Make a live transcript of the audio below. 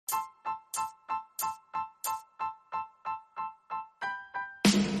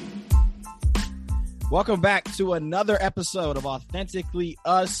Welcome back to another episode of Authentically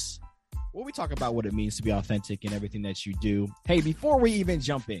Us, where we talk about what it means to be authentic in everything that you do. Hey, before we even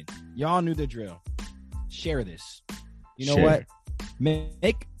jump in, y'all knew the drill. Share this. You know what?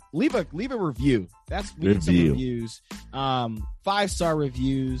 Leave a review. We need some reviews. 5-star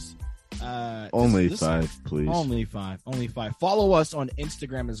reviews. Only 5, please. Only five. Follow us on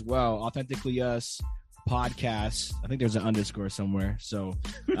Instagram as well. Authentically Us Podcast. I think there's an underscore somewhere. So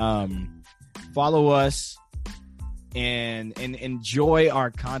follow us and enjoy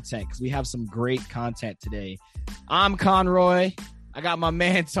our content because we have some great content today. I'm Conroy. I got my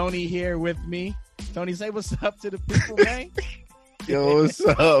man Tony here with me. Tony, say what's up to the people, man. Yo, what's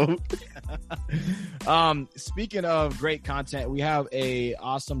up? Speaking of great content, we have a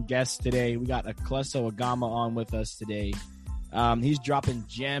awesome guest today. We got Aklesso on with us today. He's dropping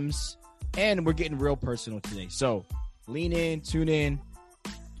gems, and we're getting real personal today. So lean in, tune in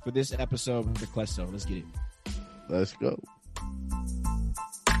for this episode with Aklesso. Let's get it. Let's go.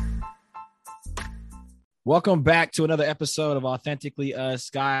 Welcome back to another episode of Authentically Us.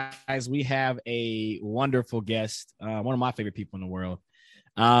 Guys, we have a wonderful guest, one of my favorite people in the world.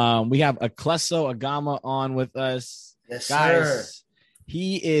 We have Aklesso on with us. Yes, guys, sir.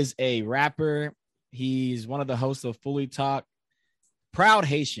 He is a rapper. He's one of the hosts of Fully Talk. Proud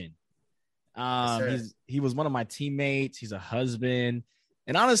Haitian. Yes, he was one of my teammates. He's a husband.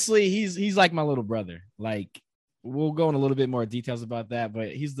 And honestly, he's like my little brother. Like, we'll go in a little bit more details about that,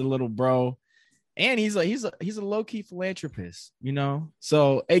 but he's the little bro. And he's a low-key philanthropist, you know?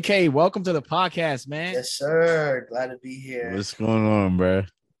 So, AK, welcome to the podcast, man. Yes, sir. Glad to be here. What's going on, bro?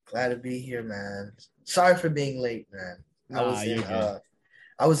 Glad to be here, man. Sorry for being late, man.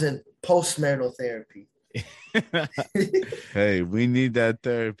 I was in post-marital therapy. Hey, we need that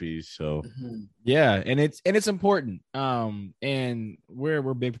therapy, so yeah, and it's important. And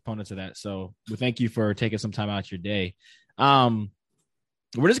we're big proponents of that. So we thank you for taking some time out your day.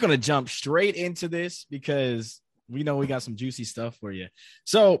 We're just going to jump straight into this because we know we got some juicy stuff for you.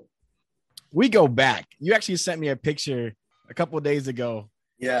 So we go back. You actually sent me a picture a couple of days ago.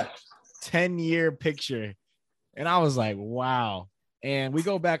 Yeah. 10-year picture. And I was like, wow. And we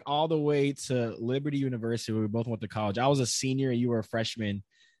go back all the way to Liberty University, where we both went to college. I was a senior and you were a freshman.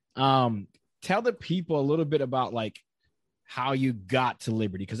 Tell the people a little bit about like how you got to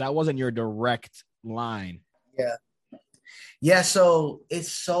Liberty, because that wasn't your direct line. Yeah, so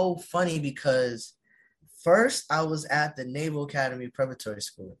it's so funny because first I was at the Naval Academy Preparatory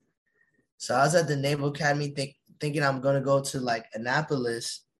School. So I was at the Naval Academy thinking I'm going to go to like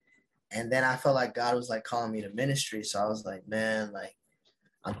Annapolis. And then I felt like God was like calling me to ministry. So I was like, man, like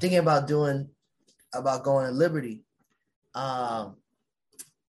I'm thinking about going to Liberty. And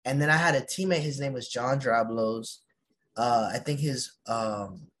then I had a teammate, his name was John Drablos. I think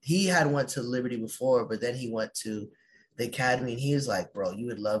he had went to Liberty before, but then he went to the academy, and he was like, bro, you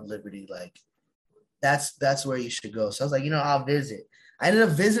would love Liberty. Like that's where you should go. So I was like, I'll visit. I ended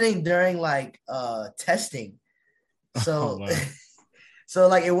up visiting during like testing. So, wow. So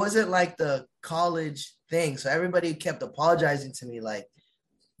like, it wasn't like the college thing. So everybody kept apologizing to me like,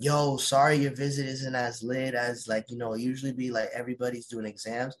 yo, sorry, your visit isn't as lit as like, usually be like everybody's doing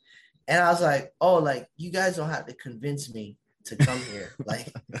exams. And I was like, oh, like you guys don't have to convince me to come here.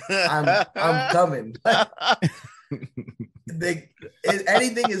 Like I'm coming.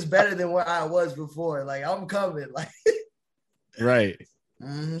 Anything is better than where I was before. Like I'm coming. Like right.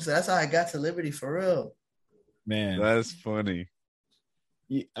 So that's how I got to Liberty for real. Man, that's funny.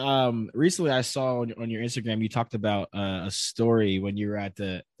 Recently I saw on your Instagram you talked about a story when you were at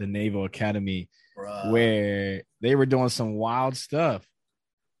the Naval Academy. Bruh. Where they were doing some wild stuff.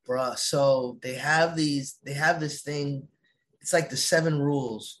 Bruh, so they have this thing. It's like the 7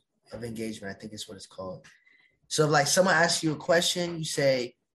 rules of engagement, I think is what it's called. So if like someone asks you a question, you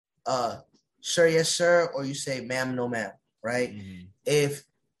say, sir, yes, sir, or you say, ma'am, no, ma'am, right? Mm-hmm. If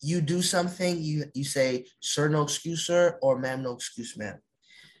you do something, you say, sir, no excuse, sir, or ma'am, no excuse, ma'am.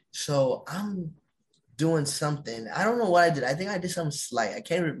 So I'm doing something. I don't know what I did. I think I did something slight. I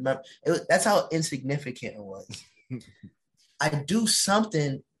can't remember. That's how insignificant it was. I do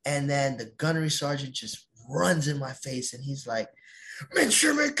something, and then the gunnery sergeant just runs in my face, and he's like,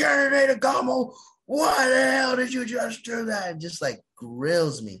 Midshipman Candidate Agamo, why the hell did you just do that? And just like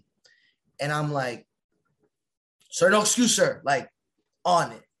grills me. And I'm like, sir, no excuse, sir. Like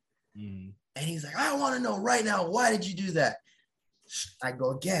on it. Mm. And he's like, I want to know right now, why did you do that? I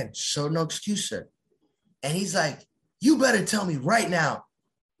go again, sir, no excuse, sir. And he's like, you better tell me right now,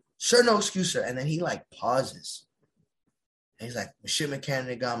 sir, no excuse, sir. And then he like pauses. And he's like, Midshipman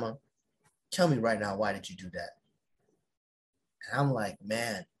Candidate Gama, tell me right now, why did you do that? And I'm like,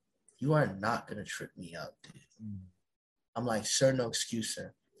 man, you are not gonna trip me up, dude. I'm like, sir, no excuse,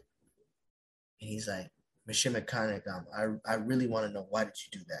 sir. And he's like, Monsieur Mechanic, I really want to know, why did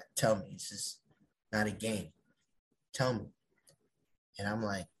you do that? Tell me. This is not a game. Tell me. And I'm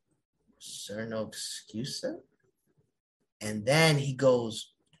like, sir, no excuse, sir. And then he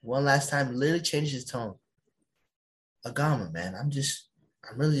goes one last time, literally changed his tone. Agama, man, I'm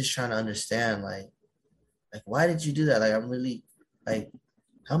really just trying to understand, like, why did you do that? Like, I'm really, like,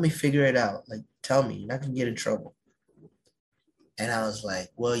 help me figure it out. Like, tell me, you're not gonna get in trouble. And I was like,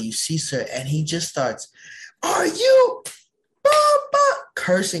 well, you see, sir. And he just starts, are you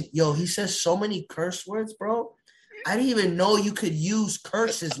cursing? Yo, he says so many curse words, bro. I didn't even know you could use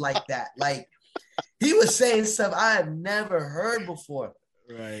curses like that. Like, he was saying stuff I had never heard before.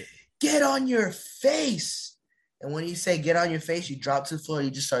 Right. Get on your face. And when you say get on your face, you drop to the floor,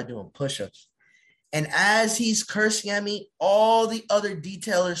 you just start doing push-ups. And as he's cursing at me, all the other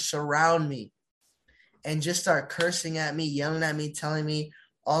detailers surround me and just start cursing at me, yelling at me, telling me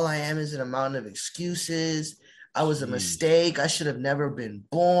all I am is an amount of excuses. I was a mistake. I should have never been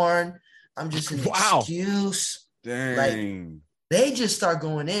born. I'm just an excuse. Dang. Like, they just start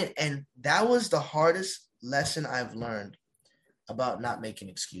going in. And that was the hardest lesson I've learned about not making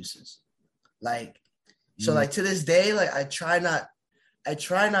excuses. Like, so like to this day, like I try not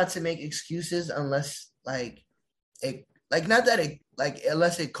to make excuses unless like it, like, not that it, like,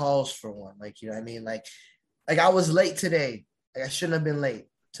 unless it calls for one. Like, you know what I mean? Like I was late today. Like, I shouldn't have been late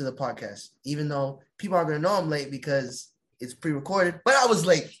to the podcast, even though people are gonna know I'm late because it's pre-recorded. But I was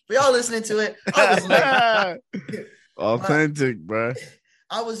late. For y'all listening to it, I was late. Authentic, bro.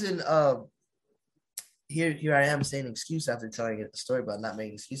 I was in here I am saying an excuse after telling a story about not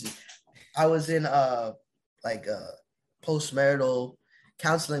making excuses. I was in postmarital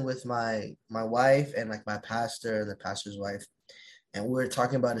counseling with my wife and like my pastor and the pastor's wife. And we were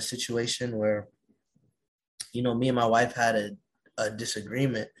talking about a situation where, you know, me and my wife had a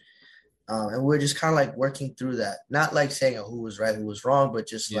disagreement. And we're just kind of like working through that. Not like saying who was right, who was wrong, but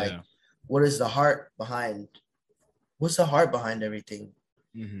just like, what's the heart behind everything?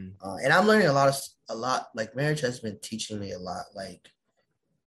 Mm-hmm. And I'm learning a lot. Like, marriage has been teaching me a lot. Like,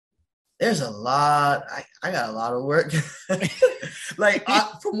 there's a lot. I got a lot of work. Like,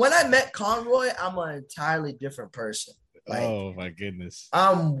 from when I met Conroy, I'm an entirely different person. Like, oh my goodness,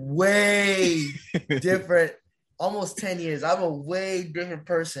 I'm way different. Almost 10 years. I'm a way different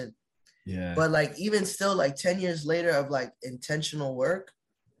person. Yeah. But like, even still, like 10 years later of like intentional work,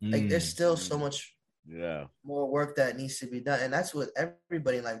 like there's still so much more work that needs to be done. And that's with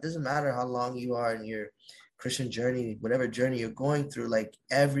everybody in life. It doesn't matter how long you are in your Christian journey, whatever journey you're going through, like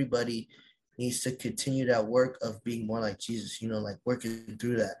everybody needs to continue that work of being more like Jesus, you know, like working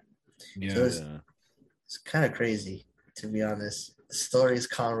through that. Yeah. So it's kind of crazy, to be honest. The stories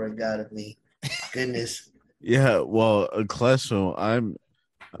Conrad got of me. Goodness. Yeah, well, Aklesso, I'm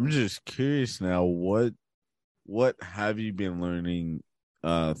just curious now, what have you been learning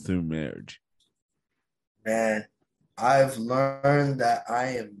through marriage? Man, I've learned that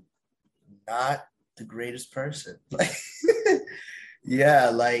I am not the greatest person. Like, yeah,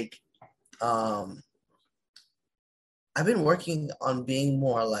 like, I've been working on being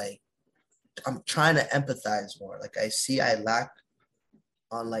more like, I'm trying to empathize more. Like, I lack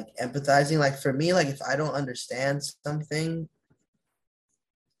on like empathizing. Like, for me, like, if I don't understand something,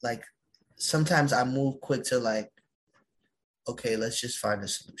 like, sometimes I move quick to like, okay, let's just find a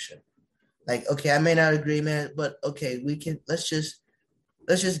solution. Like, okay, I may not agree, man, but okay, let's just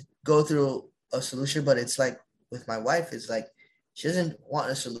go through a solution. But it's like with my wife, it's like, she doesn't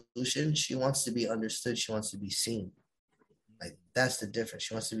want a solution. She wants to be understood. She wants to be seen. Like, that's the difference.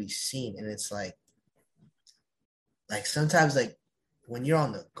 She wants to be seen. And it's like sometimes, like, when you're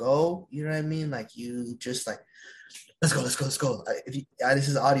on the go, you know what I mean? Like, you just like, let's go. This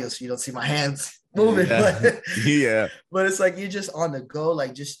is audio, so you don't see my hands moving. Yeah. But it's like, you're just on the go,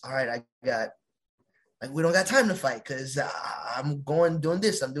 like, just, all right, we don't got time to fight because I'm doing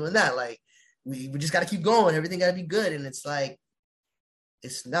this, I'm doing that. Like, we just got to keep going. Everything got to be good. And it's like,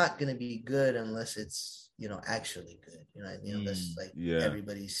 it's not going to be good unless it's, you know, actually good. You know what I mean? Unless like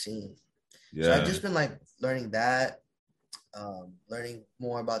everybody's seen. Yeah. So I've just been like learning that, learning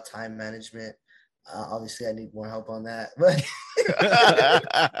more about time management. Obviously, I need more help on that, but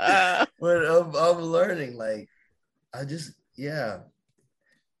but I'm learning. Like, I just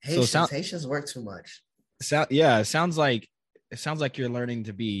Haitians work too much. It sounds like you're learning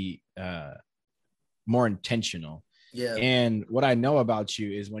to be more intentional. Yeah. And what I know about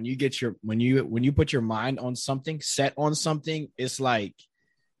you is when you put your mind on something, set on something, it's like,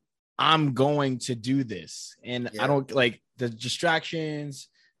 I'm going to do this. And I don't like the distractions,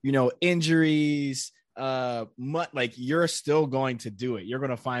 injuries, like you're still going to do it. You're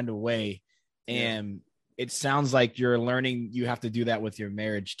going to find a way. And it sounds like you're learning you have to do that with your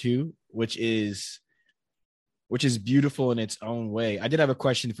marriage too, which is beautiful in its own way. I did have a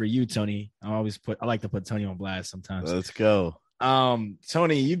question for you, Tony. I like to put Tony on blast sometimes. Let's go.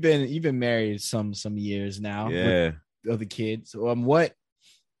 Tony, you've been married some years now. Yeah. With the kids.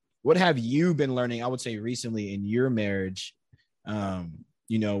 What have you been learning, I would say, recently in your marriage,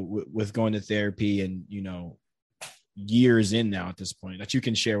 with going to therapy and, years in now at this point that you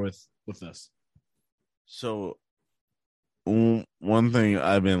can share with us? So one thing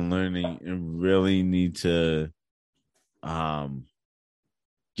I've been learning and really need to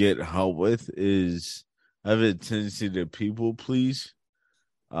get help with is I have a tendency to people please,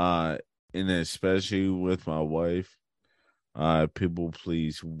 and especially with my wife. People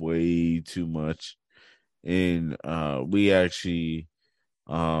please way too much. And we actually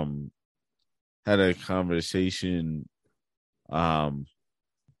had a conversation a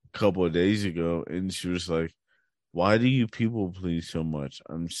couple of days ago, and she was like, why do you people please so much?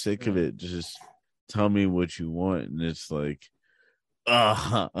 I'm sick of it. Just tell me what you want. And it's like,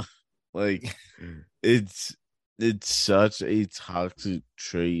 like it's such a toxic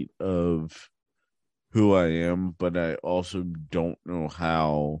trait of who I am, but I also don't know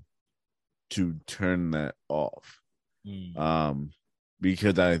how to turn that off.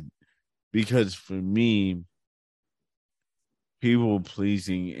 Because for me, people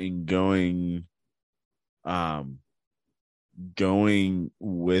pleasing and going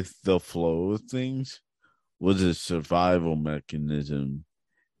with the flow of things was a survival mechanism.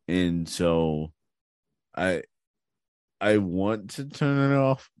 And so I want to turn it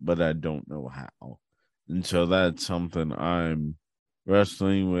off, but I don't know how. And so that's something I'm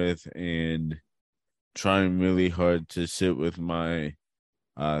wrestling with and trying really hard to sit with my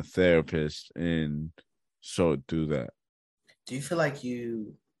therapist and sort through that. Do you feel like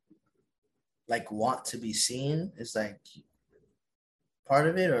you want to be seen is part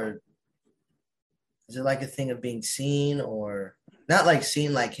of it, or is it like a thing of being seen, or not like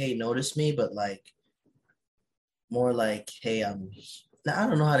seen like, hey, notice me, but like more like, hey, I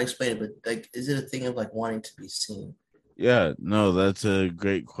don't know how to explain it, but like, is it a thing of like wanting to be seen? Yeah, no, that's a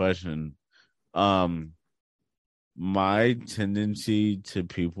great question. My tendency to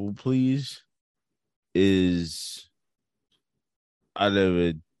people please is out of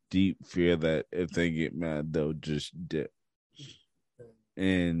a deep fear that if they get mad, they'll just dip.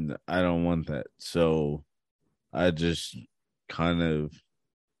 And I don't want that. So I just kind of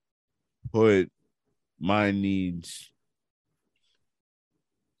put my needs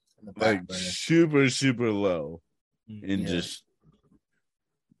like super, super low and just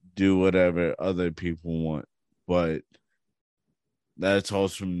do whatever other people want. But that's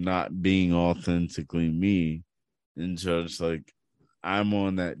also not being authentically me. And so it's like I'm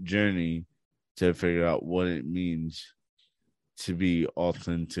on that journey to figure out what it means to be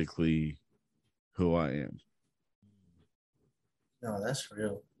authentically who I am. No, that's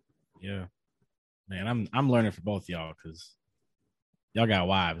real. Yeah, man, I'm learning for both y'all because y'all got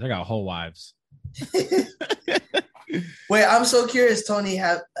wives. I got whole wives. Wait, I'm so curious, Tony.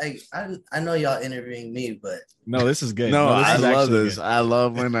 I know y'all interviewing me, but no, this is good. No, I love this. Good. I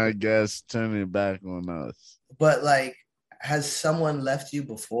love when our guests turn it back on us. But like, has someone left you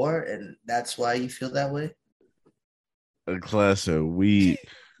before, and that's why you feel that way? Aklesso, we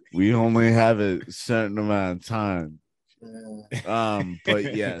only have a certain amount of time.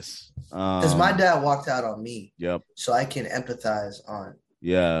 But yes, because my dad walked out on me. Yep. So I can empathize on.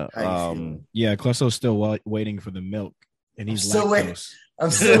 Yeah. How you feel. Yeah. Klesso's still waiting for the milk, and he's still lactose. Waiting.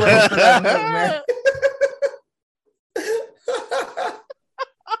 I'm still waiting for that milk, man.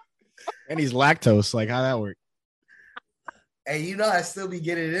 And he's lactose. Like, how that work? Hey, I still be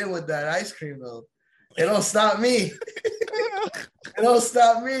getting it in with that ice cream though. It don't stop me. It don't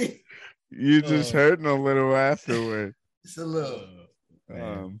stop me. You just hurting a little afterward. Just a little.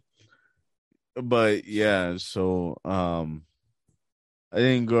 But yeah, so I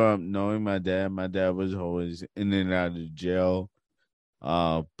didn't grow up knowing my dad. My dad was always in and out of jail.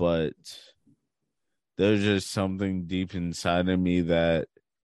 But there's just something deep inside of me that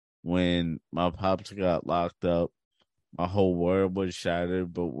when my pops got locked up, my whole world was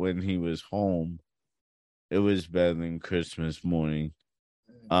shattered. But when he was home, it was better than Christmas morning.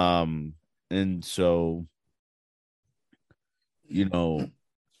 And so,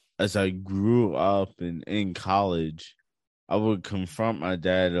 as I grew up and in college, I would confront my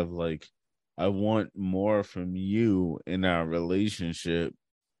dad of like, I want more from you in our relationship.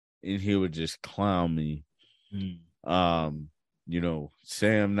 And he would just clown me.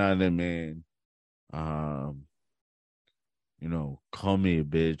 say I'm not a man. Call me a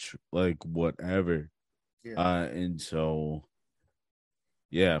bitch, like whatever. Yeah. And so,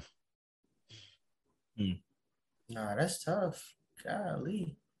 yeah. Nah, that's tough.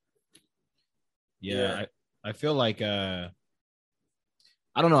 Golly. Yeah, I feel like I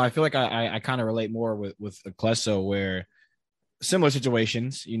don't know. I feel like I kind of relate more with Aklesso, where similar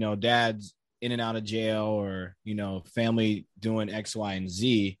situations, dad's in and out of jail, or family doing X, Y, and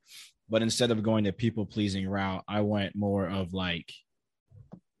Z. But instead of going the people pleasing route, I went more of like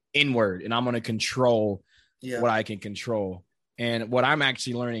inward, and I'm going to control what I can control. And what I'm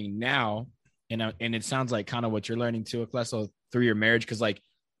actually learning now, and it sounds like kind of what you're learning too, Aklesso, through your marriage, because like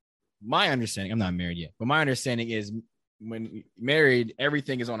my understanding, I'm not married yet, but my understanding is when married,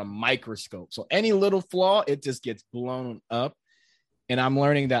 everything is on a microscope. So any little flaw, it just gets blown up. And I'm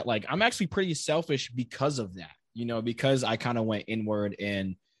learning that like I'm actually pretty selfish because of that, because I kind of went inward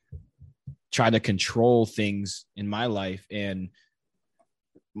and tried to control things in my life. And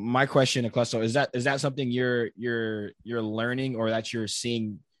my question, Aklesso, is that something you're learning, or that you're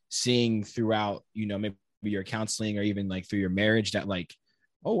seeing throughout, maybe your counseling, or even like through your marriage, that like,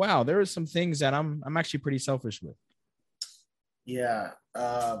 oh wow, there are some things that I'm actually pretty selfish with. Yeah.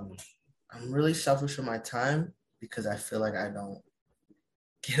 I'm really selfish with my time because I feel like I don't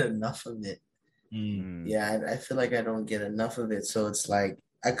get enough of it. Yeah, I feel like I don't get enough of it. So it's like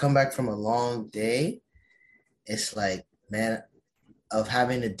I come back from a long day. It's like, man, of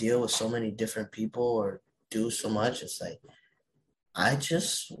having to deal with so many different people or do so much. It's like I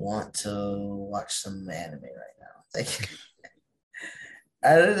just want to watch some anime right now. Like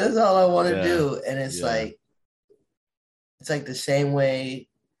that's all I want to do. And it's like the same way.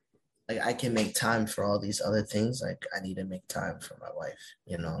 Like I can make time for all these other things. Like I need to make time for my wife.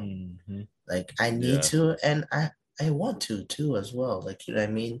 Like I need to, and I want to too as well. Like, you know what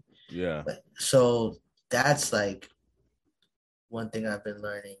I mean? Yeah. So that's like one thing I've been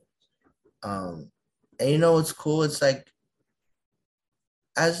learning. And what's cool? It's like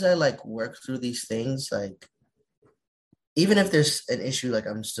as I like work through these things, like even if there's an issue, like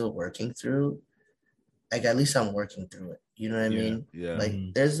I'm still working through, like at least I'm working through it. You know what I mean? Yeah. Like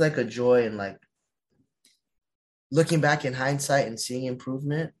there's like a joy in like looking back in hindsight and seeing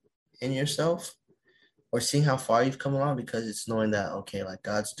improvement in yourself, or seeing how far you've come along, because it's knowing that, okay, like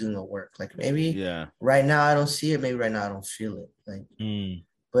God's doing a work. Like maybe right now I don't see it, maybe right now I don't feel it. Like,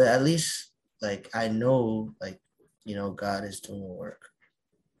 but at least like I know, like, God is doing the work.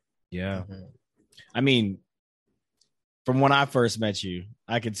 Yeah. I mean, from when I first met you,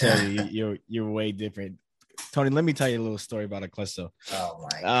 I could tell you're way different. Tony, let me tell you a little story about Aklesso. Oh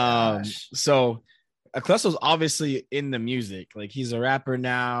my gosh. So Aklesso's obviously in the music. Like he's a rapper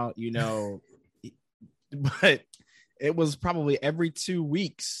now, but it was probably every 2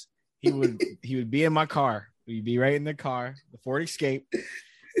 weeks he would be in my car. We'd be right in the car, the Ford Escape,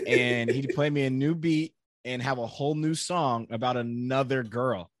 and he'd play me a new beat and have a whole new song about another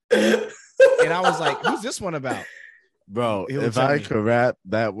girl. And I was like, who's this one about? Bro, if I could rap,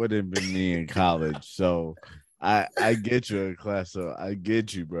 that would have been me in college. So I get you, Aklesso. I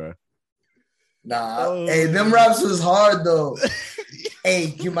get you, bro. Nah, hey, them raps was hard though.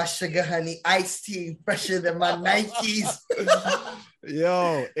 Hey, you my sugar honey iced tea, fresher than my Nikes.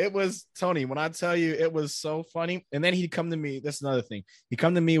 Yo, it was Tony. When I tell you, it was so funny. And then he'd come to me. That's another thing. He'd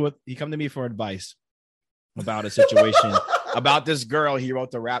come to me for advice about a situation about this girl he wrote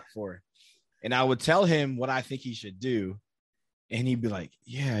the rap for. And I would tell him what I think he should do. And he'd be like,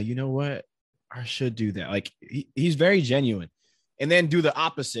 yeah, you know what? I should do that. Like he's very genuine. And then do the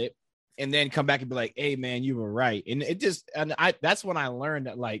opposite. And then come back and be like, hey man, you were right. And that's when I learned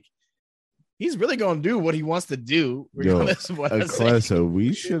that like, he's really going to do what he wants to do. Aklesso,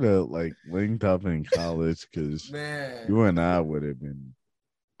 we should have like linked up in college, because you and I would have been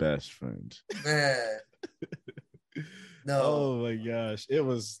best friends. Man. No. Oh my gosh. It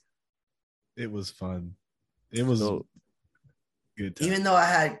was fun. It was good time. Even though I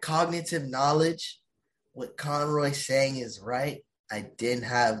had cognitive knowledge, what Conroy saying is right, I didn't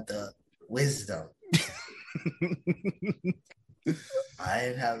have the wisdom. I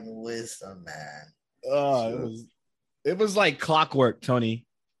didn't have the wisdom, man. Oh, it was like clockwork, Tony.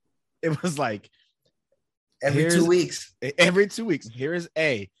 It was like every 2 weeks. Every 2 weeks. Here is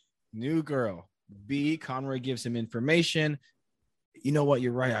A, new girl. B, Conroy gives him information. You know what?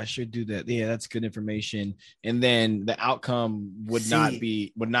 You're right. I should do that. Yeah, that's good information. And then the outcome would not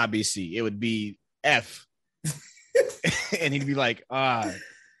be C. It would be F. And he'd be like, man,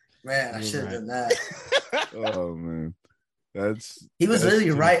 I should have done that. Oh man. He was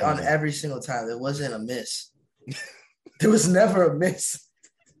literally right on every single time. It wasn't a miss. There was never a miss.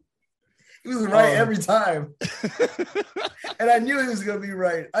 He was right every time. And I knew he was going to be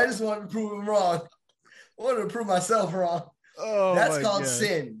right. I just wanted to prove him wrong. I wanted to prove myself wrong. Oh, that's called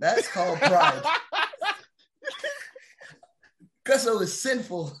sin. That's called pride. Aklesso is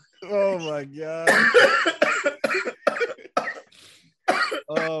sinful. Oh, my God.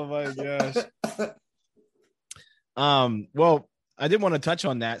 Oh, my gosh. Well, I did want to touch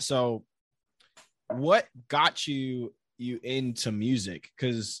on that. So what got you into music?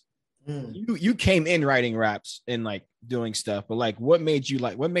 Because you came in writing raps and like doing stuff, but like what was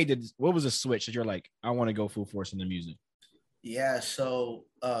the switch that you're like, I want to go full force into music? Yeah, so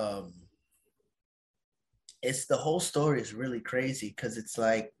it's the whole story is really crazy because it's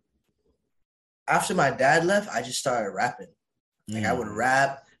like after my dad left, I just started rapping. Like I would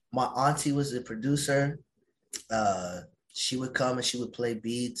rap. My auntie was the producer. She would come and she would play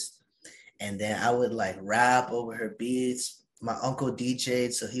beats, and then I would like rap over her beats. My uncle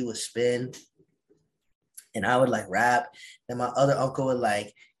DJ'd, so he would spin, and I would like rap. And my other uncle would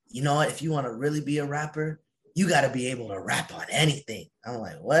like, you know what? If you want to really be a rapper, you got to be able to rap on anything. I'm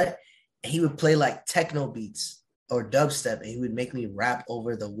like, what? And he would play like techno beats or dubstep, and he would make me rap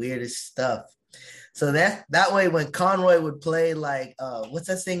over the weirdest stuff. So that way, when Conroy would play like, what's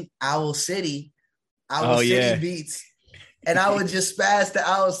that thing? Owl City beats, and I would just spaz the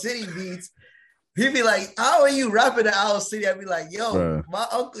Owl City beats. He'd be like, how are you rapping the Owl City? I'd be like, yo, bruh, my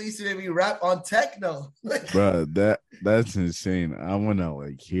uncle used to make me rap on techno. Bro, that's insane. I want to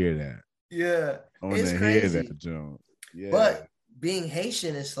like hear that. Yeah. I want to hear that, Joe. Yeah. But being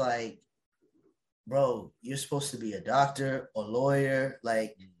Haitian, it's like, bro, you're supposed to be a doctor, a lawyer.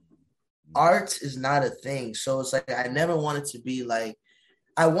 Like, art is not a thing. So it's like, I never wanted to be like,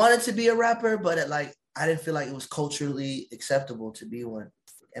 I wanted to be a rapper, but I didn't feel like it was culturally acceptable to be one.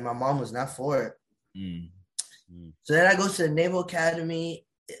 And my mom was not for it. So then I go to the Naval Academy.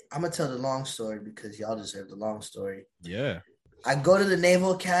 I'm going to tell the long story because y'all deserve the long story. Yeah. I go to the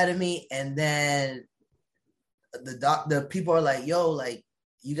Naval Academy, and then the people are like, yo, like,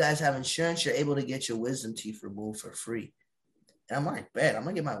 you guys have insurance. You're able to get your wisdom teeth removed for free. And I'm like, bet, I'm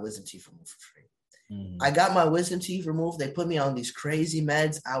going to get my wisdom teeth removed for free. I got my wisdom teeth removed. They put me on these crazy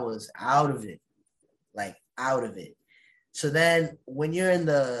meds. I was out of it. Like, out of it. So then when you're in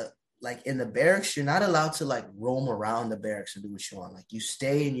the barracks, you're not allowed to like roam around the barracks and do what you want. Like you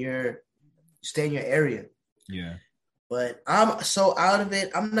stay in your area. Yeah. But I'm so out of it.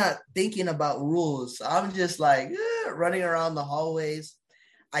 I'm not thinking about rules. I'm just like running around the hallways.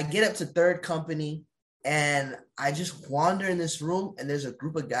 I get up to third company and I just wander in this room, and there's a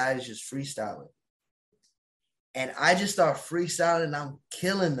group of guys just freestyling. And I just start freestyling and I'm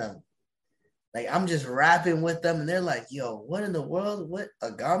killing them. Like, I'm just rapping with them, and they're like, yo, what in the world? What?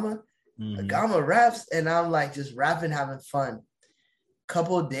 Agama? Agama raps? And I'm like just rapping, having fun.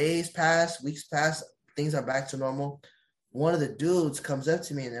 Couple of days pass, weeks pass, things are back to normal. One of the dudes comes up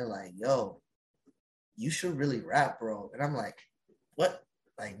to me, and they're like, yo, you should really rap, bro. And I'm like, what?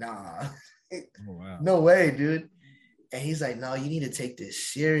 Like, nah. Oh, wow. No way, dude. And he's like, no, you need to take this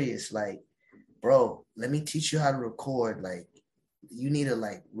serious. Like, bro, let me teach you how to record. Like, you need to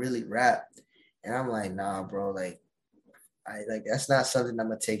like really rap. And I'm like, nah, bro, like that's not something I'm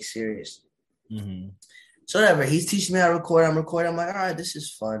gonna take serious. So whatever, he's teaching me how to record. I'm recording. I'm like, all right, this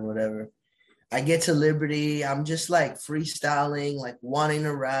is fun, whatever. I get to Liberty. I'm just like freestyling, like wanting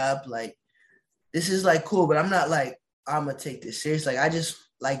to rap. Like, this is like cool, but I'm not like, I'm gonna take this serious. Like, I just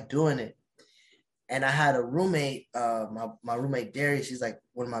like doing it. And I had a roommate, my roommate Darius, he's like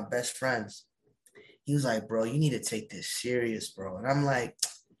one of my best friends. He was like, bro, you need to take this serious, bro. And I'm like,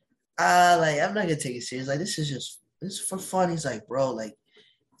 I'm not gonna take it serious. Like, this is for fun. He's like, bro, like,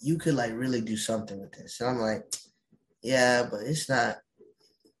 you could like really do something with this. And I'm like, yeah, but it's not,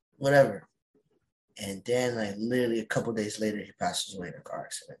 whatever. And then like literally a couple days later, he passes away in a car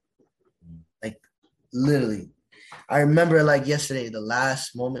accident. Like, literally. I remember like yesterday, the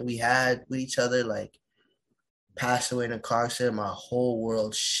last moment we had with each other, like, passed away in a car accident. My whole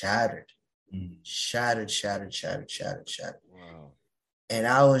world shattered. Shattered. Wow. And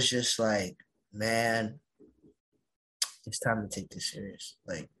I was just like, man, it's time to take this serious.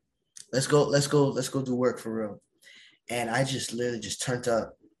 Like, let's go do work for real. And I just literally just turned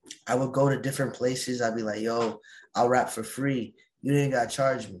up. I would go to different places. I'd be like, yo, I'll rap for free. You didn't got to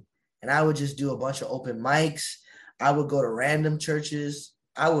charge me. And I would just do a bunch of open mics. I would go to random churches.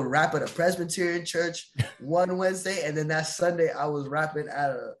 I would rap at a Presbyterian church one Wednesday. And then that Sunday, I was rapping at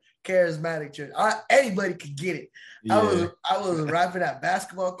a charismatic church. Anybody could get it. Yeah. I was rapping at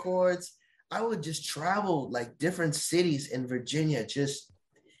basketball courts. I would just travel like different cities in Virginia, just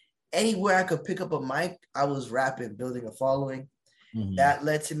anywhere I could pick up a mic, I was rapping, building a following. Mhm. That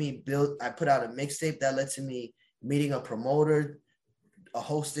led to me I put out a mixtape. That led to me meeting a promoter,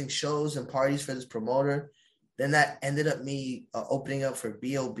 hosting shows and parties for this promoter. Then that ended up me opening up for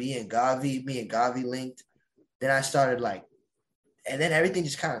B.O.B. and Gavi. Me and Gavi linked. Then I started and then everything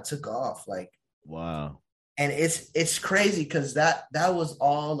just kind of took off. Wow. And it's crazy because that was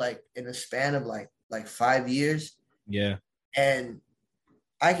all like in a span of like 5 years. Yeah. And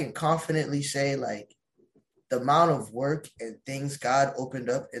I can confidently say like the amount of work and things God opened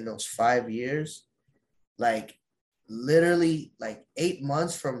up in those 5 years, like literally like 8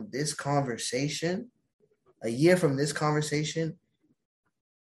 months from this conversation, a year from this conversation,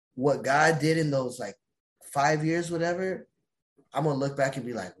 what God did in those like 5 years, whatever, I'm gonna look back and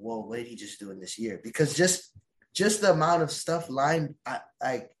be like, whoa, what did he just do in this year? Because just the amount of stuff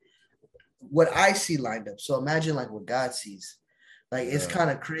like what I see lined up. So imagine like what God sees. Like it's kind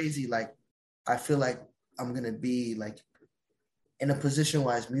of crazy. Like I feel like I'm gonna be like in a position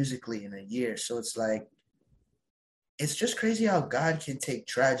wise musically in a year. So it's like it's just crazy how God can take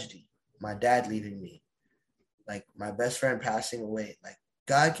tragedy, my dad leaving me, like my best friend passing away. Like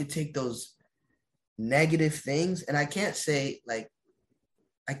God can take those negative things, and I can't say like,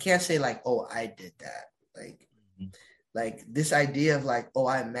 oh, I did that. Like this idea of like, oh,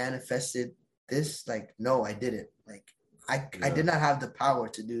 I manifested this. Like, no, I didn't. Like, I did not have the power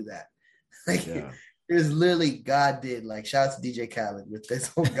to do that. Like, it was literally God did. Like, shout out to DJ Khaled with this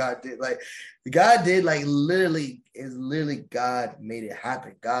whole God did. Like, God did. Like, literally God made it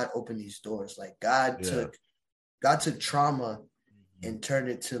happen. God opened these doors. Like, God took trauma and turned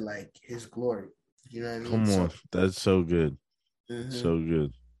it to like His glory. You know what I mean? Come on, that's so good. Mm-hmm. So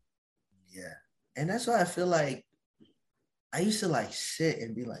good. Yeah, and that's why I feel like I used to like sit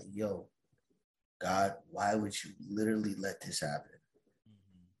and be like, yo, God, why would you literally let this happen?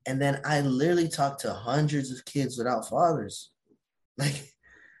 And then I literally talked to hundreds of kids without fathers. Like,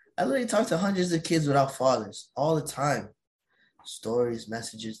 I literally talk to hundreds of kids without fathers all the time. Stories,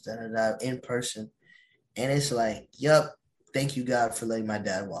 messages, in person. And it's like, yep, thank you, God, for letting my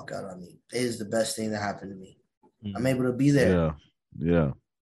dad walk out on me. It is the best thing that happened to me. I'm able to be there. Yeah.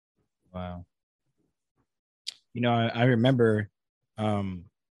 Wow. You know, I remember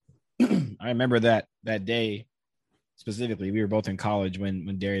I remember that day specifically. We were both in college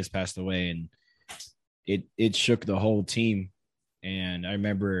when Darius passed away, and it shook the whole team. And I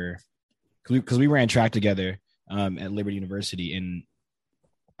remember because we ran track together at Liberty University, and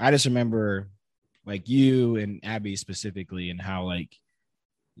I just remember like you and Abby specifically, and how like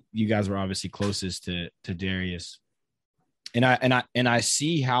you guys were obviously closest to Darius, and I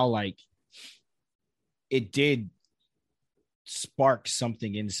see how like it did spark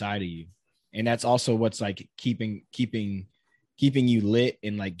something inside of you, and that's also what's like keeping you lit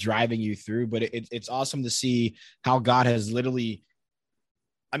and like driving you through. But it's awesome to see how God has literally,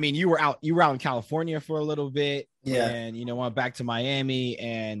 I mean, you were out in California for a little bit, and went back to Miami,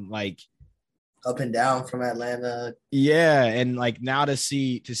 and like up and down from Atlanta. Yeah, and like now to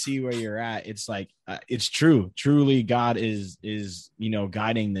see where you're at, it's like it's truly God is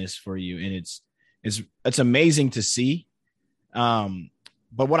guiding this for you, and it's amazing to see.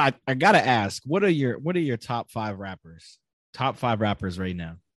 But what I gotta ask, what are your top five rappers right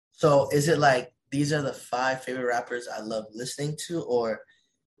now? So is it like these are the 5 favorite rappers I love listening to, or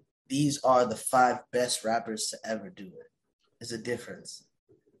these are the 5 best rappers to ever do it? There's a difference.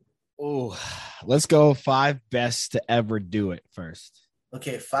 Oh, let's go 5 best to ever do it first.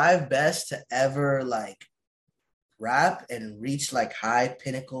 Okay, 5 best to ever like rap and reach like high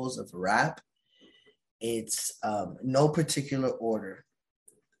pinnacles of rap. It's no particular order.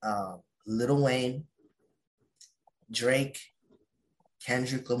 Lil Wayne, Drake,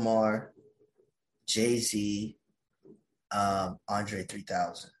 Kendrick Lamar, Jay-Z, Andre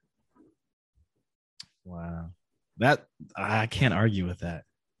 3000. Wow. That I can't argue with that.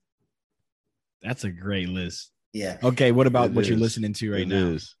 That's a great list. Yeah. Okay, what about what you're listening to right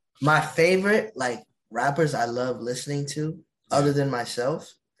now? My favorite like rappers I love listening to, other than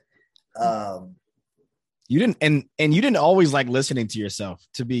myself. You didn't and you didn't always like listening to yourself,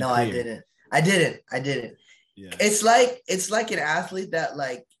 to be clear. I didn't. Yeah. It's like an athlete that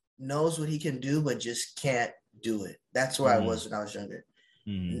like knows what he can do but just can't do it. That's where I was when I was younger.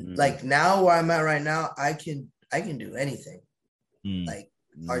 Mm-hmm. Like now where I'm at right now, I can do anything. Like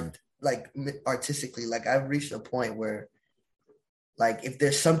artistically, like I've reached a point where like if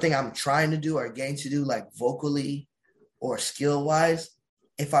there's something I'm trying to do or going to do, like vocally or skill wise,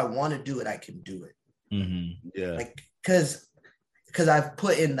 if I want to do it, I can do it. Mm-hmm. Yeah. Like because I've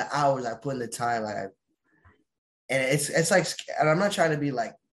put in the hours, I put in the time, and it's like, and I'm not trying to be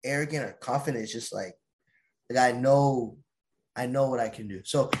like arrogant or confident. It's just like I know what I can do.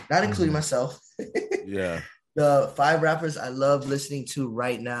 So not including myself. Yeah. The 5 rappers I love listening to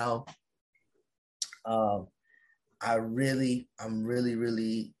right now. I'm really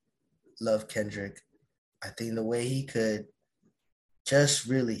love Kendrick. I think the way he could just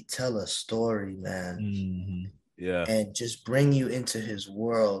really tell a story, man, Yeah. and just bring you into his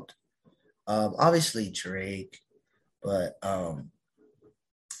world. Obviously Drake, but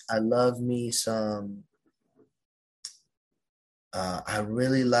I love me some. I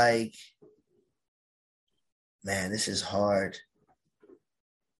really like. Man, this is hard.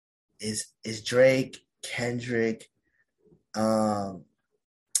 Is Drake, Kendrick? I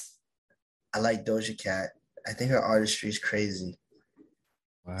like Doja Cat. I think her artistry is crazy.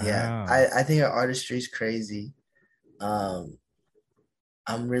 Wow. Yeah, I think her artistry is crazy. Um,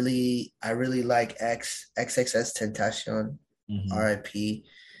 I really like XXS Tentacion, RIP.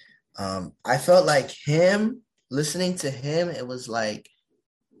 I felt like listening to him, it was like,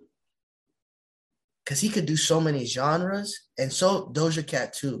 because he could do so many genres, and so Doja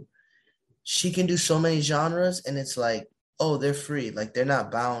Cat too. She can do so many genres, and it's like, oh, they're free. Like they're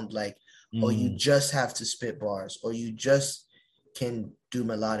not bound. Like, oh, you just have to spit bars, or you just can do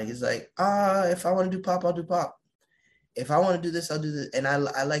melodic. It's like, if I want to do pop, I'll do pop. If I want to do this, I'll do this. And I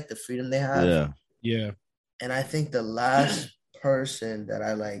like the freedom they have. Yeah. Yeah. And I think the last person that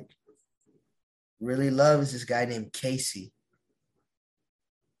I like really love is this guy named Casey.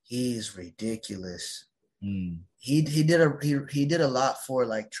 He's ridiculous. He did a lot for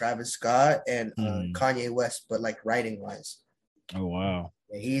like Travis Scott and Kanye West, but like writing wise. Oh wow.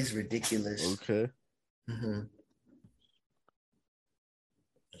 Yeah, he's ridiculous. Okay. Mm-hmm.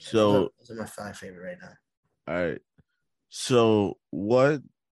 So those are my 5 favorite right now. all right. So what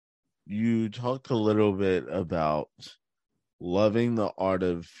you talked a little bit about loving the art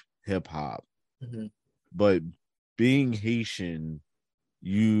of hip hop, but being Haitian,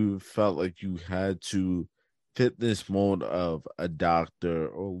 you felt like you had to fit this mold of a doctor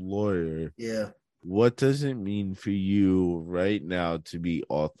or lawyer. Yeah. What does it mean for you right now to be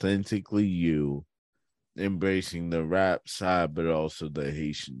authentically you, embracing the rap side, but also the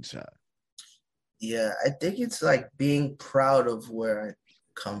Haitian side? Yeah, I think it's like being proud of where I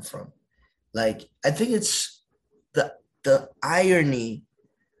come from. Like, I think it's the irony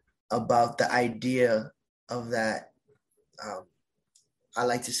about the idea of that. I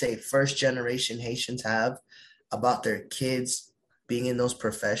like to say first generation Haitians have about their kids being in those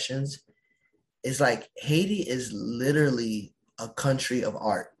professions is like Haiti is literally a country of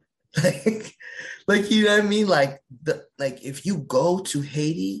art. like you know what I mean? Like if you go to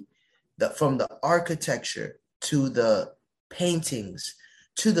Haiti, from the architecture to the paintings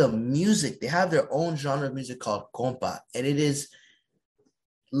to the music, they have their own genre of music called compa, and it is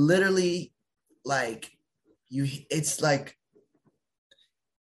literally like it's like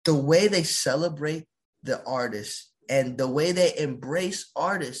the way they celebrate the artists and the way they embrace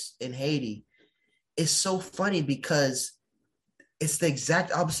artists in Haiti is so funny because it's the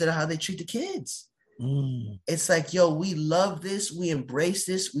exact opposite of how they treat the kids. It's like, yo, we love this, we embrace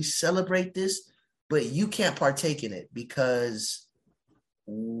this, we celebrate this, but you can't partake in it because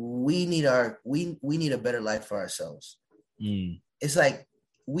we need a better life for ourselves. It's like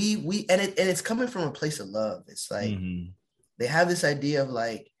it's coming from a place of love. It's like they have this idea of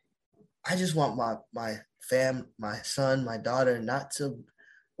like, I just want my son, my daughter not to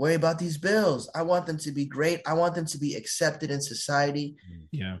worry about these bills. I want them to be great. I want them to be accepted in society.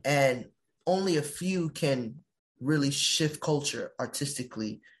 Yeah. And only a few can really shift culture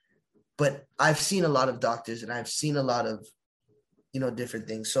artistically. But I've seen a lot of doctors and I've seen a lot of, different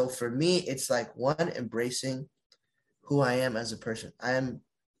things. So for me, it's like one, embracing who I am as a person. I am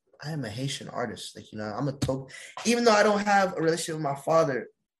a Haitian artist. Like, even though I don't have a relationship with my father,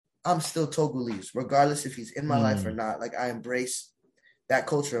 I'm still Togolese, regardless if he's in my life or not. Like, I embrace that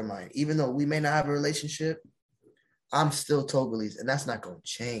culture of mine. Even though we may not have a relationship, I'm still Togolese, and that's not going to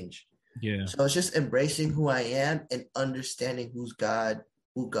change. Yeah. So it's just embracing who I am and understanding who God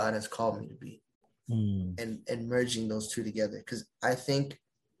has called me to be, and merging those two together. Because I think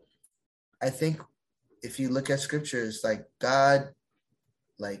if you look at scriptures, like God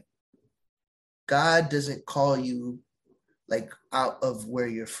doesn't call you like out of where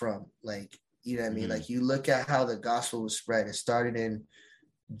you're from. Like, you know what I mean? Like, you look at how the gospel was spread. It started in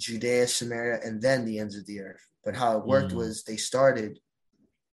Judea, Samaria, and then the ends of the earth. But how it worked was they started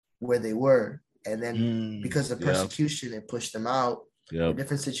where they were. And then because of persecution, it pushed them out. A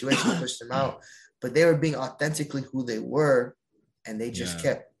different situation pushed them out. But they were being authentically who they were, and they just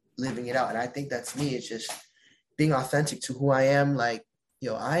kept living it out. And I think that's me. It's just being authentic to who I am. Like,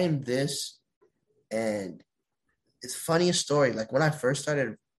 yo, I am this. And it's funniest story. Like when I first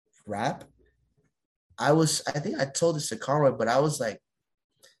started rap, I think I told this to Conroy, but I was like,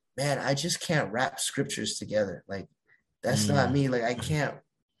 man, I just can't rap scriptures together. Like that's not me. Like I can't,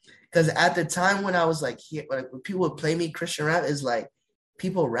 because at the time when I was like, when people would play me Christian rap, is like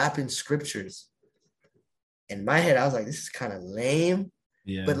people rapping scriptures. In my head, I was like, this is kind of lame.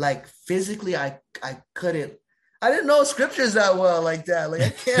 Yeah. But like physically, I couldn't. I didn't know scriptures that well like that. Like I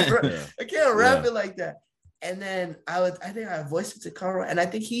can't rap it like that. And then I think I voiced it to Carl, and I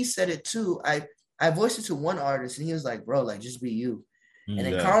think he said it too. I voiced it to one artist, and he was like, "Bro, like just be you." And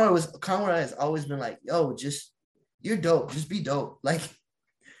then Conroy has always been like, "Yo, just you're dope. Just be dope. Like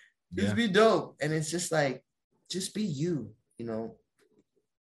just be dope." And it's just like, just be you. You know.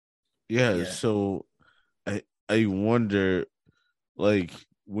 Yeah. So I wonder, like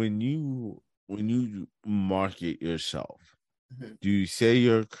when you market yourself, do you say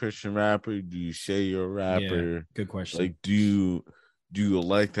you're a Christian rapper? Do you say you're a rapper? Yeah, good question. Like, do you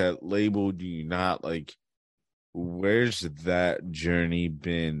like that label? Do you not? Like, where's that journey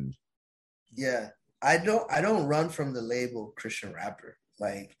been? Yeah, I don't run from the label Christian rapper.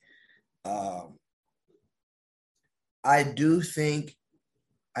 Like, I do think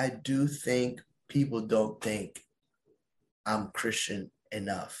people don't think I'm Christian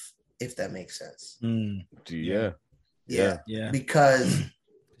enough, if that makes sense. Yeah. Because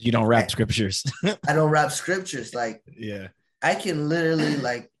you don't rap scriptures. I don't rap scriptures. Like, yeah, I can literally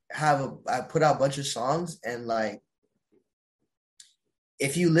like I put out a bunch of songs, and like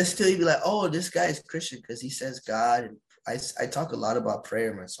if you listen to it, you'd be like, oh, this guy is Christian because he says God. And I talk a lot about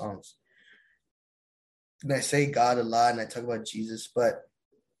prayer in my songs. And I say God a lot, and I talk about Jesus, but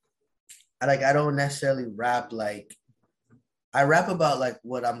I don't necessarily rap like I rap about like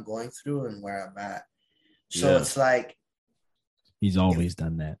what I'm going through and where I'm at. So it's like he's always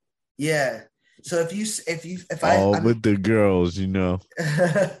done that. Yeah. So if I'm with the girls, you know.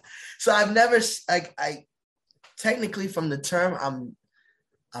 So I've never like I technically from the term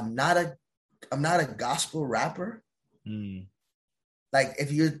I'm not a gospel rapper. Like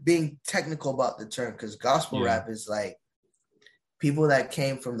if you're being technical about the term, because gospel rap is like people that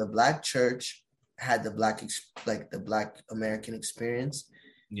came from the Black church, had the Black American experience,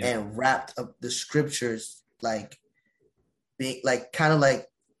 and wrapped up the scriptures like being like kind of like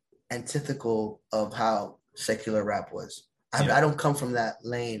antithetical of how secular rap was. I don't come from that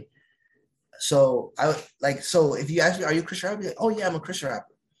lane. So so if you ask me, are you a Christian rapper? I'd be like, oh yeah, I'm a Christian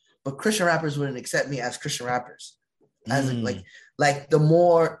rapper. But Christian rappers wouldn't accept me as Christian rappers. As like the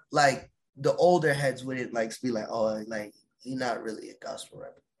more like the older heads wouldn't like be like, oh, like you're not really a gospel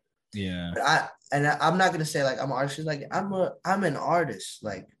rapper. Yeah. But I'm not gonna say like I'm an artist. Like I'm an artist.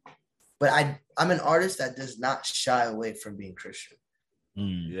 Like, but I'm an artist that does not shy away from being Christian.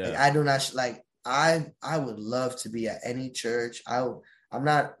 Like, I do not like I would love to be at any church. I'm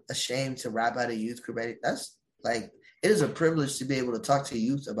not ashamed to rap at a youth group. That's like it is a privilege to be able to talk to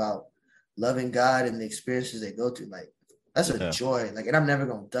youth about loving God and the experiences they go through. Like that's a joy. Like, and I'm never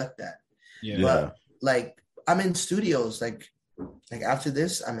gonna duck that. But like I'm in studios. Like after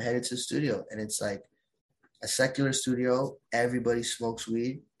this, I'm headed to the studio, and it's like a secular studio. Everybody smokes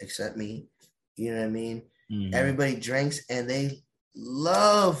weed except me. You know what I mean? Everybody drinks, and they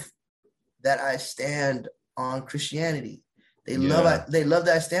love that I stand on Christianity. They love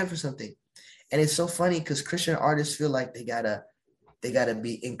that I stand for something. And it's so funny because Christian artists feel like they gotta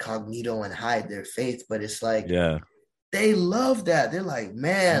be incognito and hide their faith, but it's like they love that. They're like,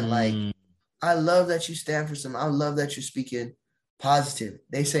 man, like I love that you stand for something. I love that you're speaking positive.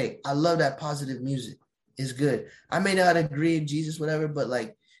 They say, I love that positive music. It's good. I may not agree in Jesus, whatever, but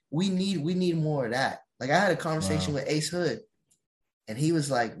like we need more of that. Like I had a conversation with Ace Hood, and he was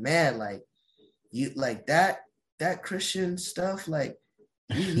like, man, like you like that Christian stuff, like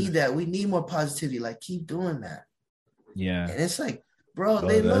we need that. We need more positivity. Like keep doing that. Yeah. And it's like, bro,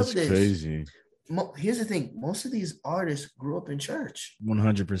 they love this. Crazy. Here's the thing: most of these artists grew up in church.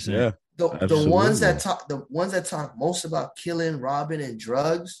 100%. Yeah. The ones that talk most about killing, robbing, and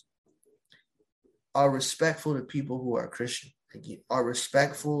drugs are respectful to people who are Christian. Like, are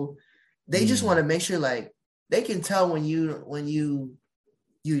respectful. They just want to make sure, like, they can tell when you're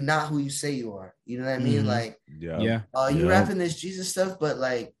not who you say you are. You know what I mean? Like, you rapping this Jesus stuff, but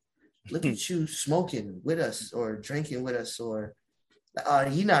like, look at you smoking with us or drinking with us, or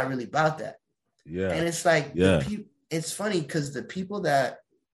you're not really about that. Yeah. And it's like, it's funny because the people that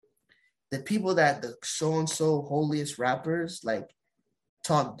the so-and-so holiest rappers like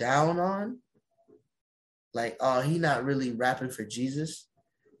talk down on, like, oh, he not really rapping for Jesus.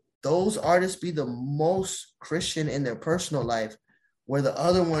 Those artists be the most Christian in their personal life where the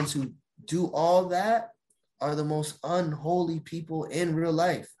other ones who do all that are the most unholy people in real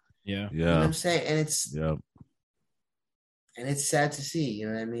life. Yeah. You know what Yeah. I'm saying? And it's Yeah. sad to see, you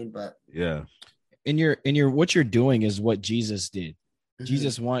know what I mean? But Yeah. In your what you're doing is what Jesus did. mhm.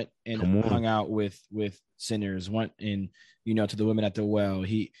 Jesus went Come and on. hung out with sinners, went in, to the women at the well.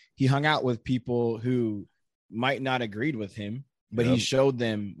 He hung out with people who might not agreed with him, but he Yep. showed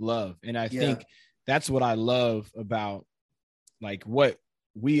them love. And I Yeah. think that's what I love about like what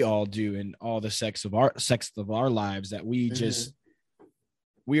we all do in all the sex of our lives, that we just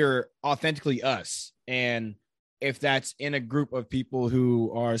we are authentically us. And if that's in a group of people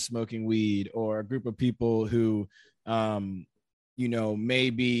who are smoking weed, or a group of people who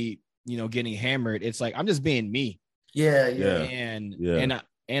maybe getting hammered, it's like I'm just being me. Yeah.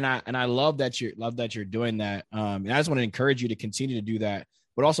 And I love that you're doing that. And I just want to encourage you to continue to do that,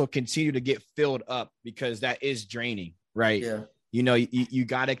 but also continue to get filled up, because that is draining, right? Yeah. You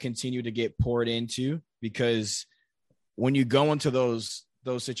got to continue to get poured into, because when you go into those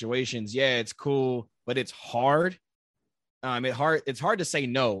situations, yeah, it's cool, but it's hard. It's hard to say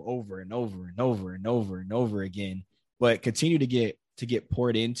no over and over and over and over and over again, but continue to get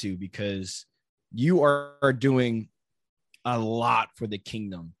poured into, because you are doing a lot for the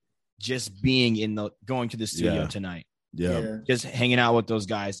kingdom, just being going to the studio tonight, just hanging out with those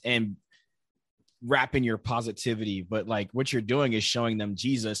guys and wrapping your positivity. But like what you're doing is showing them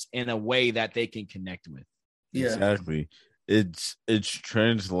Jesus in a way that they can connect with. Yeah. Exactly. It's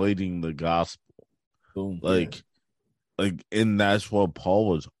translating the gospel. Boom. Like, and that's what Paul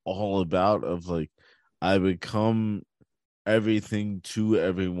was all about, of like, I become everything to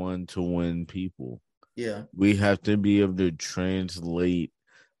everyone to win people. Yeah. We have to be able to translate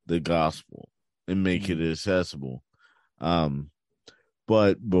the gospel and make it accessible.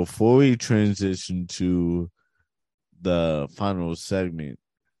 But before we transition to the final segment,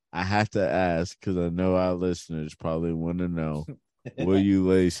 I have to ask, because I know our listeners probably want to know, will you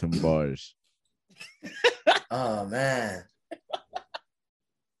lay some bars? Oh man.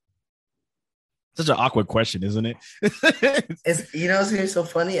 Such an awkward question, isn't it? It's it's gonna be so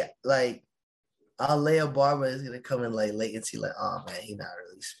funny. Like I'll lay a bar, but it's gonna come in like latency, like, oh man, he not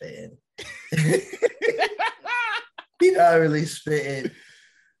really spitting. He not really spitting.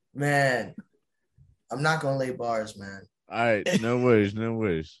 Man, I'm not gonna lay bars, man. All right, no worries, no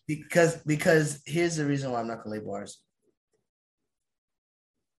worries. Because here's the reason why I'm not gonna lay bars.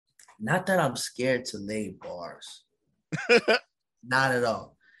 Not that I'm scared to lay bars. Not at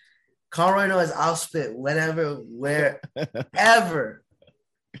all. Conroy knows I'll spit whenever, wherever.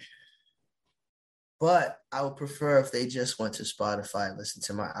 But I would prefer if they just went to Spotify and listened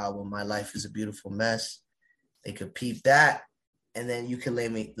to my album, My Life is a Beautiful Mess. They could peep that, and then you can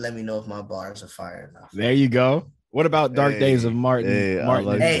let me know if my bars are fire enough. There you go. What about Dark Days of Martin?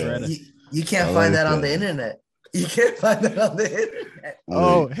 You can't find that on the internet. You can't find that on the internet.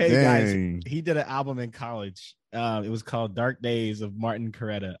 Oh, hey guys, he did an album in college. It was called Dark Days of Martin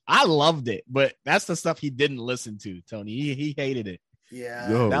Coretta. I loved it, but that's the stuff he didn't listen to, Tony. He hated it. Yeah.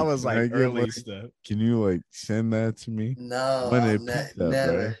 Yo, that was like early stuff. Can you send that to me? No,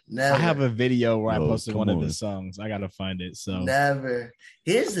 never. I have a video where I posted one of his songs. I gotta find it. So never.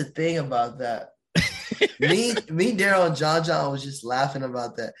 Here's the thing about that. me, Daryl, and John was just laughing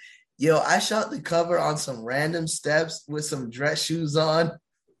about that. Yo, I shot the cover on some random steps with some dress shoes on,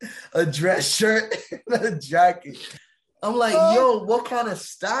 a dress shirt, and a jacket. I'm like, yo, what kind of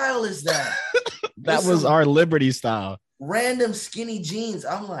style is that? That was our Liberty style. Random skinny jeans.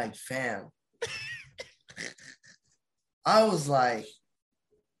 I'm like, fam. I was like,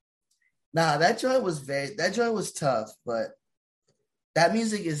 nah, that joint was tough, but that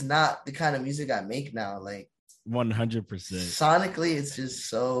music is not the kind of music I make now. Like 100%. Sonically, it's just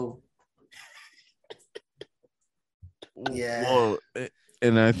so. Yeah. Well,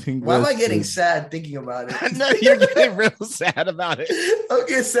 and I think why am I getting sad thinking about it? No, you're getting real sad about it. I'm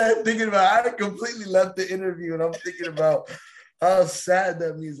getting sad thinking about it. I completely left the interview and I'm thinking about how sad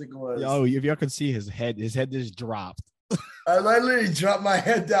that music was. Yo, if y'all could see his head just dropped. I literally dropped my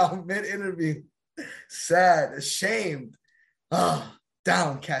head down mid-interview. Sad, ashamed,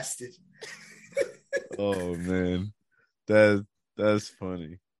 downcasted. Oh man, that's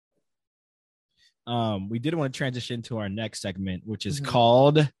funny. We did want to transition to our next segment, which is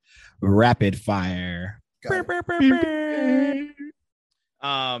called Rapid Fire. In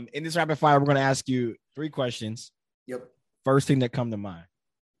this rapid fire, we're going to ask you 3 questions. Yep. First thing that come to mind.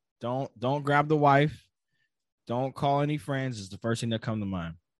 Don't grab the wife. Don't call any friends. It's the first thing that come to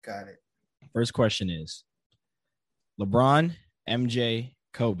mind. Got it. First question is LeBron, MJ,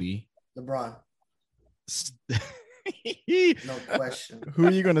 Kobe. LeBron. No question. Who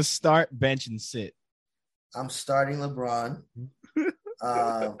are you gonna start, bench, and sit? I'm starting LeBron.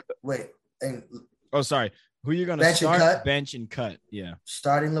 Wait, and Oh, sorry. Who are you gonna bench and start, cut? bench, and cut? Yeah.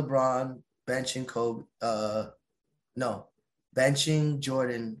 Starting LeBron, benching Kobe. No, benching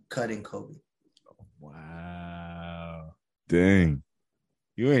Jordan, cutting Kobe. Wow. Dang.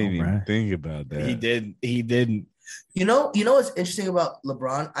 You ain't Oh, even bruh. think about that. He did. He didn't. You know what's interesting about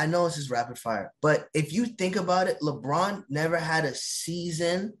LeBron? I know it's his rapid fire, but if you think about it, LeBron never had a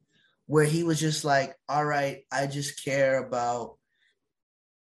season where he was just like, all right, I just care about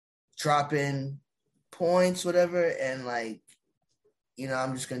dropping points, whatever, and like,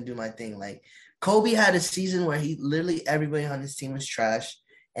 I'm just gonna do my thing. Like Kobe had a season where he literally everybody on his team was trash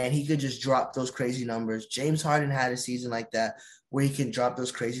and he could just drop those crazy numbers. James Harden had a season like that where he can drop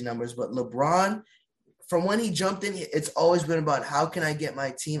those crazy numbers. But LeBron, from when he jumped in, it's always been about how can I get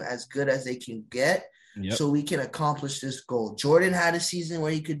my team as good as they can get so we can accomplish this goal. Jordan had a season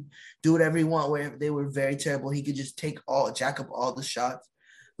where he could do whatever he want, where they were very terrible. He could just jack up all the shots.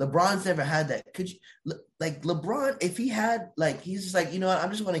 LeBron's never had that. Could you, like LeBron, if he had, like, he's just like, you know what,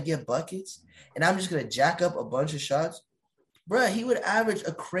 I'm just going to get buckets and I'm just going to jack up a bunch of shots, bruh, he would average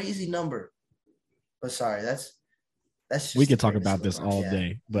a crazy number. But sorry, that's just we could talk about this all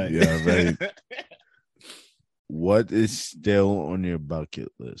day, but yeah, right. What is still on your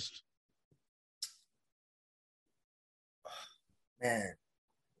bucket list? Man,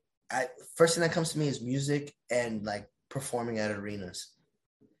 first thing that comes to me is music and like performing at arenas.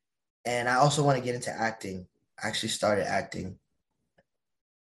 And I also want to get into acting. I actually started acting.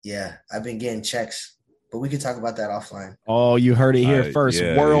 Yeah, I've been getting checks, but we could talk about that offline. Oh, you heard it here first.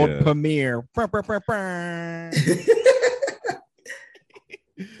 Yeah, World premiere.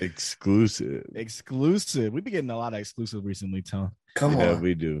 Exclusive. We've been getting a lot of exclusive recently, Tom. Come on. Yeah,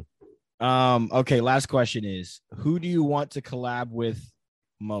 we do. Okay, last question is, who do you want to collab with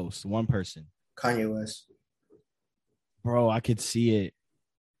most? One person. Kanye West. Bro, I could see it.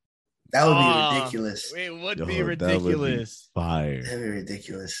 That would be ridiculous. It would be ridiculous. That would be fire. That'd be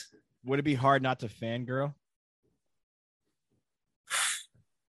ridiculous. Would it be hard not to fangirl?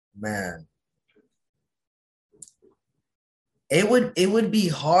 Man. It would be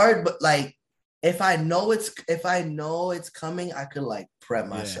hard, but like if I know it's coming, I could like prep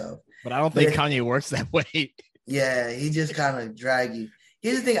myself. But I don't think Kanye works that way. Yeah, he just kind of drag you.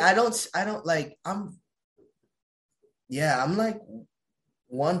 Here's the thing, I'm like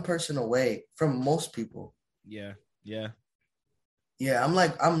one person away from most people. Yeah. Yeah, I'm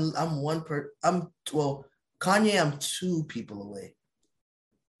like I'm Kanye, I'm two people away.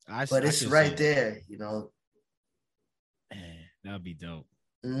 But it's right there, Man, that would be dope.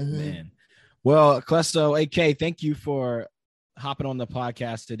 Mm-hmm. Man. Well, Aklesso, AK, thank you for hopping on the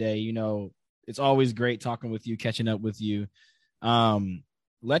podcast today. It's always great talking with you, catching up with you.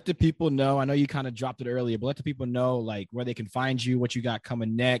 Let the people know, I know you kind of dropped it earlier, but let the people know like where they can find you, what you got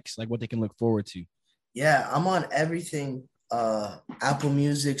coming next, like what they can look forward to. Yeah, I'm on everything. Apple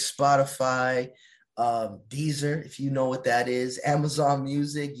Music, Spotify, Deezer, if you know what that is, Amazon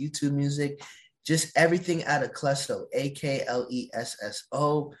Music, YouTube Music, just everything at Aklesso,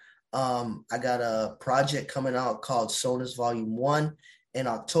 Aklesso. I got a project coming out called Sonus Volume 1 in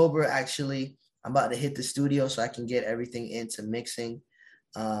October. Actually, I'm about to hit the studio so I can get everything into mixing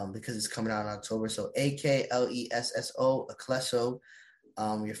because it's coming out in October. So Aklesso, Aklesso,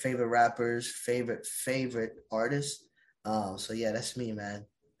 your favorite rappers, favorite artists. So yeah, that's me, man.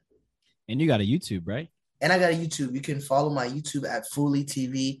 And you got a YouTube, right? And I got a YouTube. You can follow my YouTube at Foolie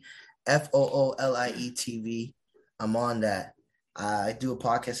TV, FOOLIE TV. I'm on that. I do a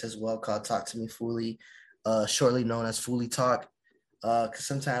podcast as well called Talk to Me Foolie, shortly known as Foolie Talk. Because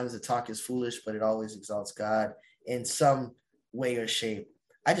sometimes the talk is foolish, but it always exalts God in some way or shape.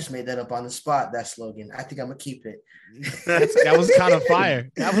 I just made that up on the spot, that slogan. I think I'm going to keep it. That was kind of fire.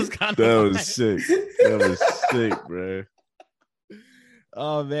 That was sick. That was sick, bro.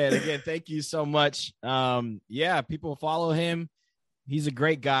 Oh, man. Again, thank you so much. Yeah, people follow him. He's a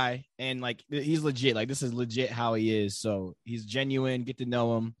great guy. And, like, he's legit. Like, this is legit how he is. So he's genuine. Get to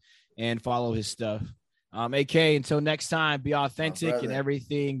know him and follow his stuff. AK, until next time, be authentic in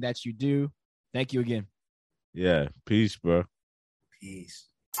everything that you do. Thank you again. Yeah. Peace, bro. Peace.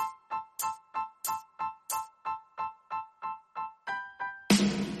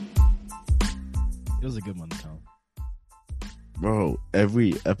 It was a good one, Tom. Bro,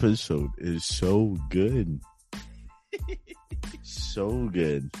 every episode is so good. So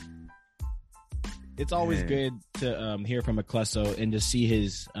good. It's always good to hear from Aklesso and to see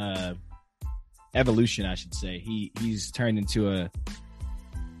his evolution, I should say. He's turned into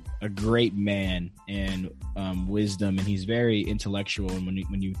a great man and wisdom, and he's very intellectual. And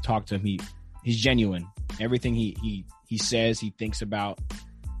when you talk to him, he's genuine. Everything he says, he thinks about.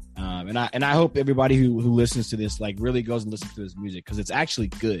 And I hope everybody who listens to this like really goes and listens to his music, because it's actually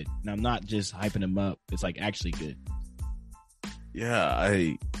good. And I'm not just hyping him up. It's like actually good. Yeah,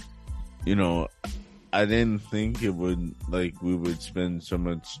 I didn't think it would, like, we would spend so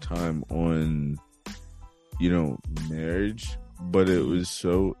much time on, marriage, but it was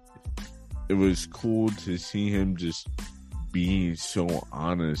cool to see him just being so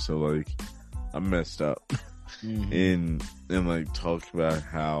honest. So like, I messed up. And like talk about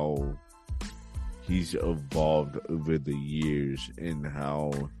how he's evolved over the years and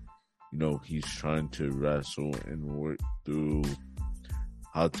how he's trying to wrestle and work through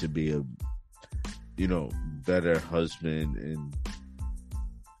how to be a better husband and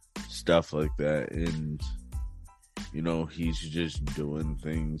stuff like that. And he's just doing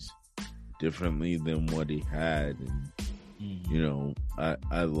things differently than what he had. And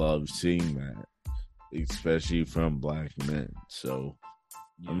I love seeing that, especially from black men. So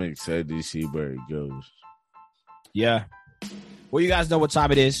I'm excited to see where it goes. Yeah. Well, you guys know what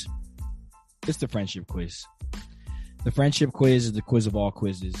time it is. It's the friendship quiz. The friendship quiz is the quiz of all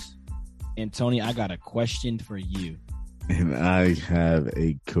quizzes. And Tony, I got a question for you. And I have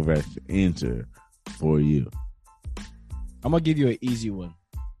a correct answer for you. I'm going to give you an easy one.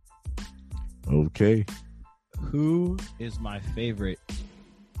 Okay. Who is my favorite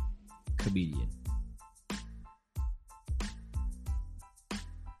comedian?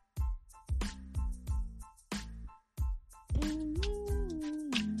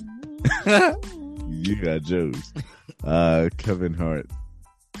 You got jokes. Kevin Hart.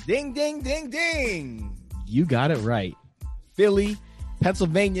 Ding, ding, ding, ding. You got it right. Philly,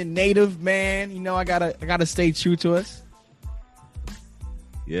 Pennsylvania native, man. I gotta stay true to us.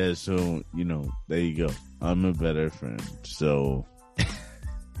 Yeah, so there you go. I'm a better friend. So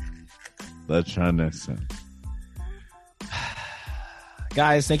let's try next time.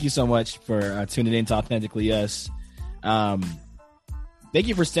 Guys, thank you so much for tuning in to Authentically Us. Thank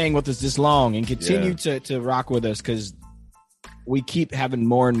you for staying with us this long and continue to rock with us, because we keep having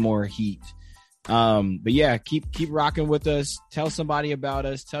more and more heat. But yeah, keep rocking with us. Tell somebody about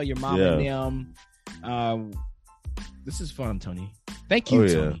us. Tell your mom and them. This is fun, Tony. Thank you,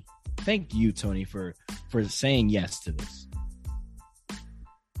 Tony. Thank you, Tony, for saying yes to this.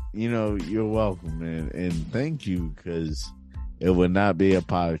 You're welcome, man. And thank you, because it would not be a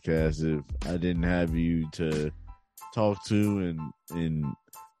podcast if I didn't have you to talk to and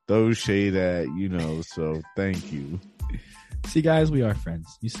throw shade at, so thank you. See, guys, we are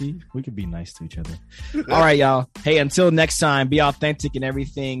friends. You see, we can be nice to each other. All right, y'all. Hey, until next time, be authentic in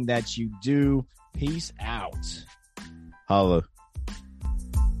everything that you do. Peace out. Holla.